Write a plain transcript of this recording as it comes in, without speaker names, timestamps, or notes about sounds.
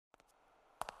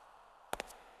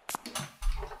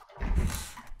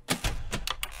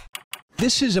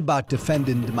This is about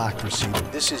defending democracy.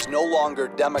 This is no longer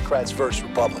Democrats versus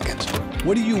Republicans.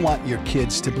 What do you want your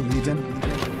kids to believe in?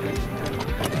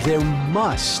 There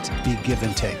must be give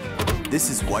and take.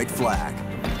 This is White Flag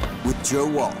with Joe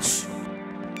Walsh.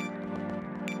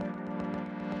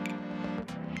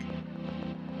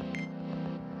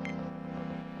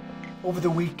 Over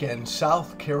the weekend,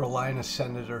 South Carolina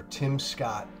Senator Tim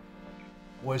Scott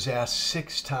was asked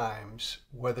 6 times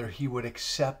whether he would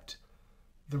accept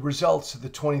the results of the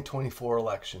 2024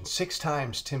 election. 6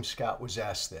 times Tim Scott was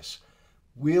asked this.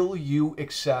 Will you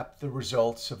accept the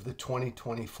results of the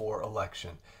 2024 election?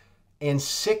 And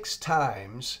 6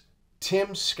 times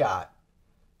Tim Scott,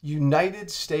 United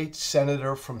States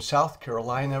Senator from South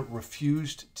Carolina,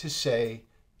 refused to say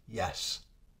yes.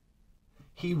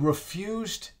 He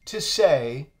refused to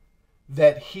say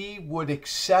that he would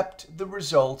accept the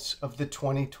results of the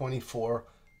 2024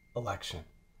 election.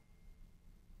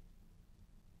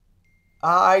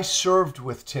 I served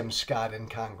with Tim Scott in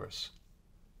Congress.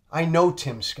 I know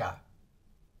Tim Scott.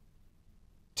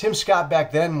 Tim Scott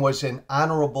back then was an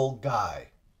honorable guy.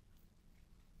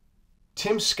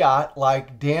 Tim Scott,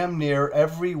 like damn near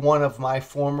every one of my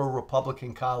former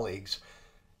Republican colleagues,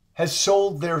 has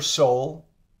sold their soul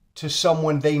to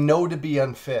someone they know to be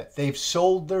unfit. They've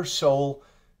sold their soul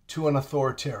to an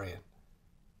authoritarian.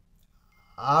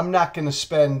 I'm not going to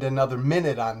spend another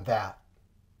minute on that.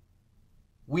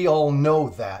 We all know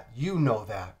that. You know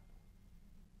that.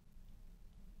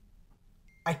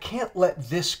 I can't let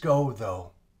this go,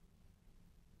 though.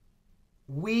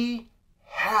 We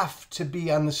have to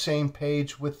be on the same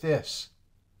page with this.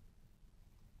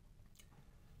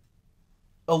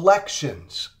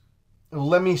 Elections.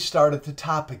 Let me start at the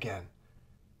top again.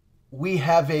 We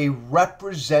have a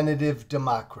representative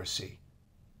democracy.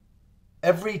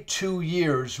 Every 2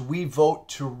 years, we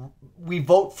vote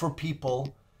for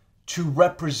people to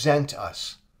represent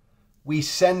us. We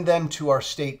send them to our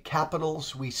state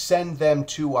capitals. We send them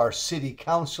to our city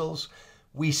councils.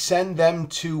 We send them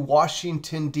to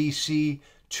Washington, D.C.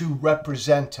 to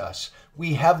represent us.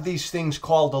 We have these things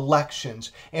called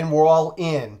elections, and we're all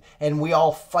in, and we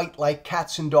all fight like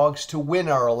cats and dogs to win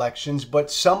our elections, but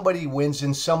somebody wins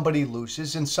and somebody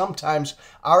loses, and sometimes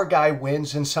our guy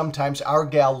wins and sometimes our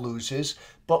gal loses,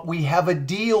 but we have a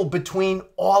deal between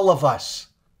all of us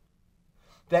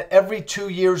that every 2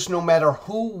 years, no matter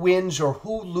who wins or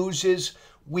who loses,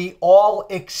 we all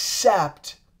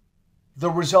accept the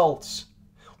results.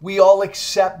 We all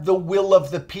accept the will of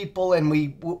the people, and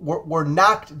we're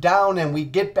knocked down and we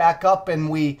get back up and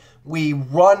we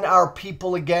run our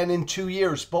people again in 2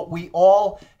 years. But we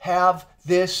all have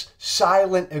this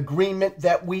silent agreement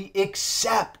that we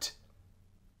accept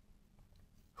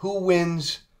who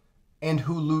wins and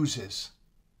who loses.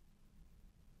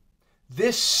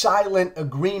 This silent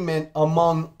agreement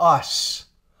among us,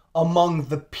 among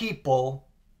the people,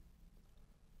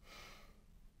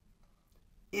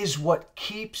 is what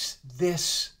keeps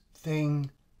this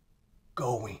thing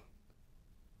going.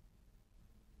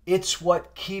 It's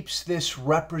what keeps this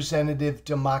representative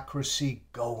democracy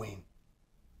going.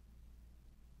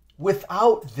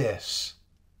 Without this,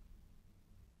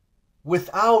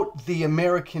 without the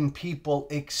American people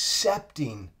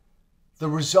accepting the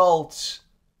results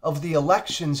of the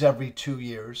elections every 2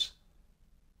 years,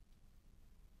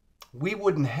 we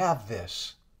wouldn't have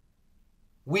this.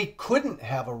 We couldn't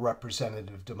have a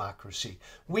representative democracy.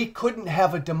 We couldn't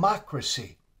have a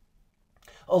democracy.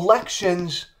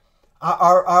 Elections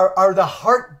are the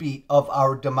heartbeat of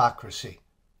our democracy.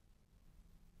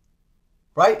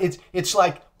 Right? It's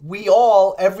like we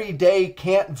all every day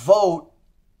can't vote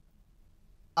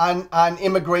on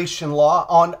immigration law,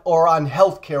 on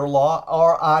healthcare law,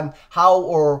 or on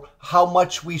how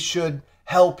much we should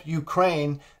help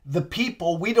Ukraine. The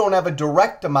people, we don't have a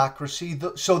direct democracy,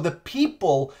 so the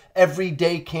people every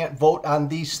day can't vote on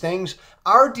these things.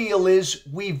 Our deal is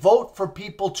we vote for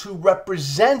people to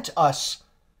represent us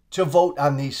to vote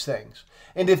on these things.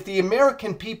 And if the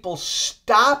American people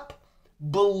stop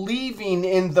believing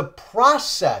in the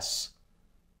process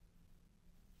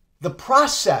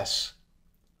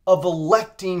of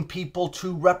electing people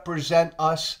to represent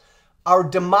us, our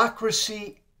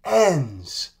democracy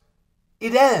ends.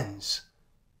 It ends.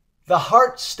 The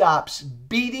heart stops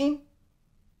beating,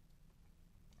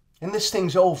 and this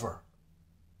thing's over.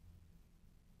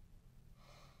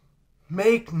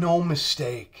 Make no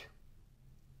mistake.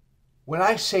 When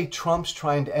I say Trump's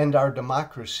trying to end our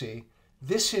democracy,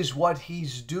 this is what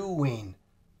he's doing.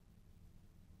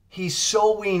 He's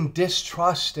sowing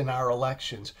distrust in our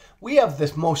elections. We have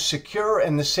the most secure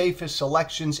and the safest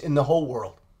elections in the whole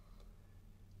world.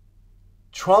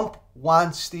 Trump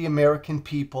wants the American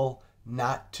people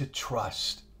not to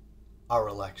trust our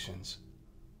elections.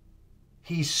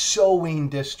 He's sowing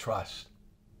distrust.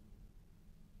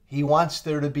 He wants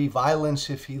there to be violence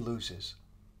if he loses.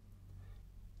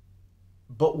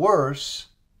 But worse,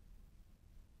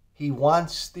 he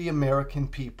wants the American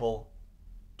people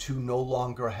to no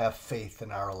longer have faith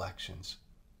in our elections.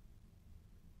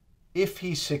 If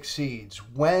he succeeds,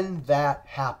 when that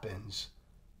happens,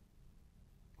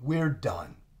 we're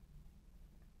done.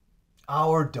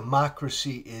 Our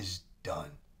democracy is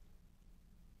done.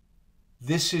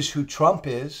 This is who Trump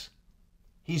is.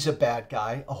 He's a bad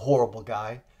guy, a horrible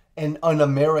guy, an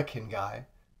un-American guy.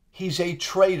 He's a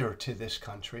traitor to this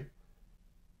country.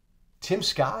 Tim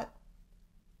Scott,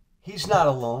 he's not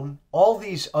alone. All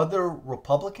these other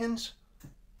Republicans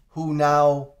who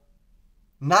now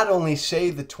not only say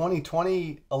the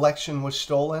 2020 election was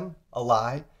stolen, a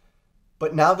lie,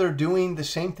 but now they're doing the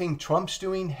same thing Trump's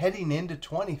doing heading into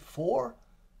 24,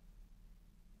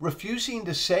 refusing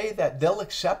to say that they'll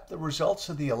accept the results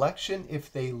of the election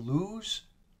if they lose.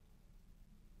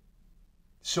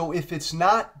 So if it's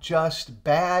not just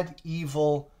bad,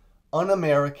 evil,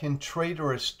 un-American,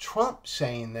 traitorous Trump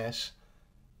saying this,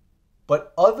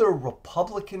 but other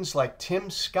Republicans like Tim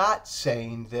Scott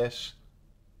saying this,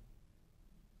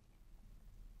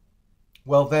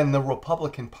 well, then the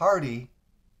Republican Party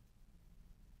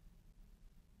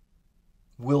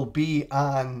will be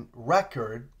on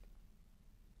record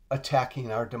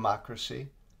attacking our democracy.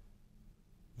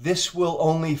 This will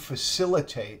only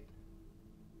facilitate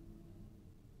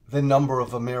the number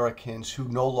of Americans who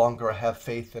no longer have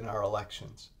faith in our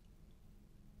elections.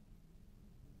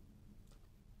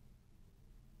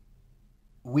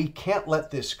 We can't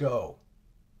let this go.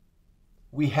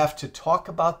 We have to talk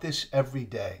about this every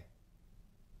day.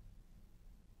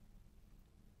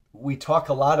 We talk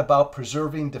a lot about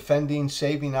preserving, defending,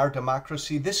 saving our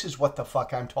democracy. This is what the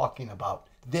fuck I'm talking about.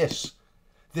 This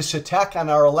attack on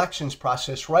our elections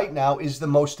process right now is the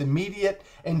most immediate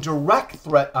and direct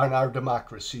threat on our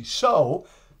democracy. So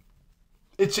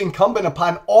it's incumbent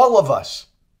upon all of us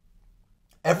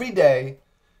every day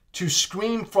to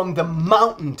scream from the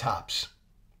mountaintops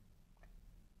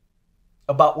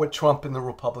about what Trump and the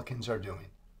Republicans are doing.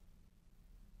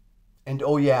 And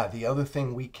oh yeah, the other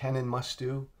thing we can and must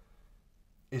do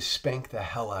is spank the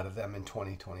hell out of them in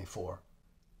 2024.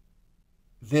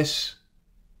 This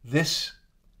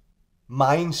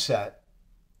mindset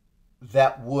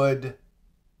that would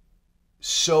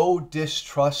sow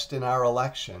distrust in our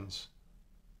elections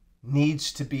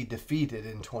needs to be defeated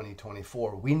in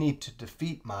 2024. We need to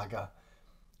defeat MAGA,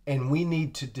 and we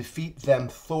need to defeat them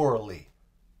thoroughly.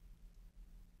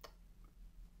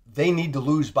 They need to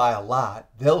lose by a lot.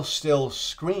 They'll still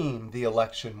scream the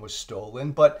election was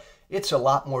stolen, but it's a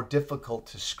lot more difficult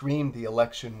to scream the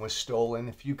election was stolen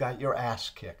if you got your ass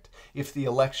kicked, if the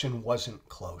election wasn't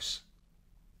close.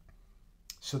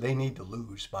 So they need to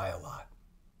lose by a lot.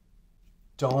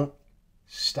 Don't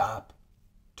stop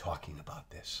talking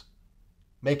about this.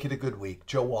 Make it a good week.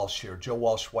 Joe Walsh here,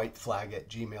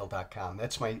 joewalshwhiteflag@gmail.com.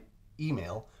 That's my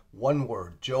email, one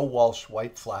word,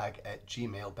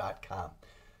 joewalshwhiteflag@gmail.com.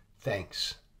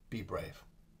 Thanks. Be brave.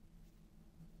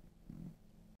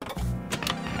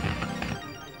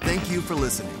 Thank you for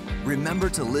listening. Remember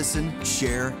to listen,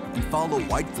 share, and follow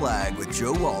White Flag with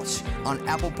Joe Walsh on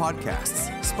Apple Podcasts,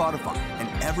 Spotify,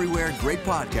 and everywhere great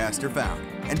podcasts are found.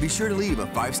 And be sure to leave a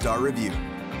 5-star review.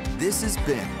 This has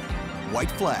been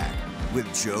White Flag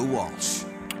with Joe Walsh.